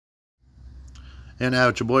And now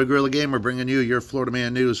it's your boy Gorilla Gamer bringing you your Florida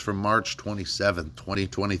Man news from March 27th,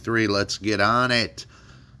 2023. Let's get on it.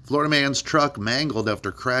 Florida man's truck mangled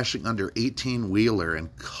after crashing under 18-wheeler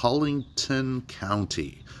in Colleton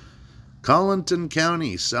County. Colleton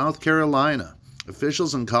County, South Carolina.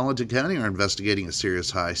 Officials in Colleton County are investigating a serious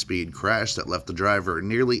high-speed crash that left the driver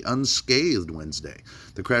nearly unscathed Wednesday.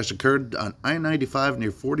 The crash occurred on I-95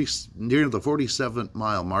 near the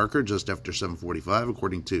 47-mile marker just after 7:45,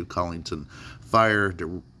 according to Colleton Fire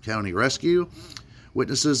County Rescue.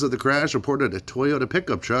 Witnesses of the crash reported a Toyota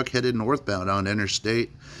pickup truck headed northbound on Interstate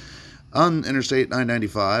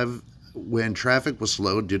I-95 when traffic was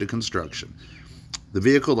slowed due to construction. The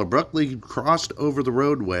vehicle abruptly crossed over the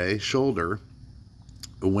roadway shoulder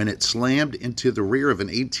when it slammed into the rear of an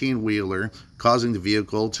 18-wheeler, causing the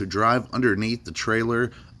vehicle to drive underneath the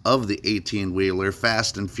trailer of the 18-wheeler,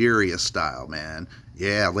 Fast and Furious style, man.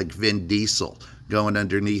 Yeah, like Vin Diesel going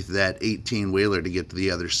underneath that 18-wheeler to get to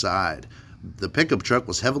the other side. The pickup truck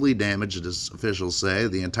was heavily damaged, as officials say.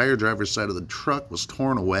 The entire driver's side of the truck was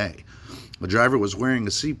torn away. The driver was wearing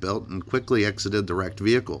a seatbelt and quickly exited the wrecked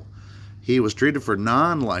vehicle. He was treated for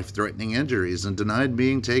non-life-threatening injuries and denied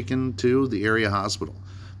being taken to the area hospital.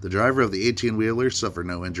 The driver of the 18-wheeler suffered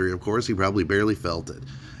no injury, of course. He probably barely felt it.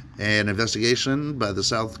 An investigation by the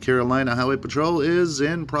South Carolina Highway Patrol is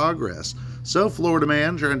in progress. So, Florida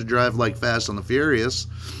man trying to drive like Fast and the Furious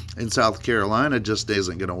in South Carolina just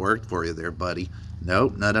isn't going to work for you there, buddy.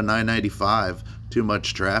 Nope, not on I-95. Too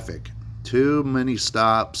much traffic. Too many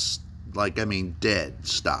stops, dead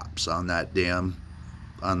stops on that damn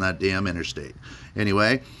interstate.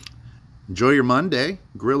 Anyway, enjoy your Monday.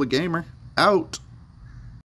 Gorilla Gamer, out.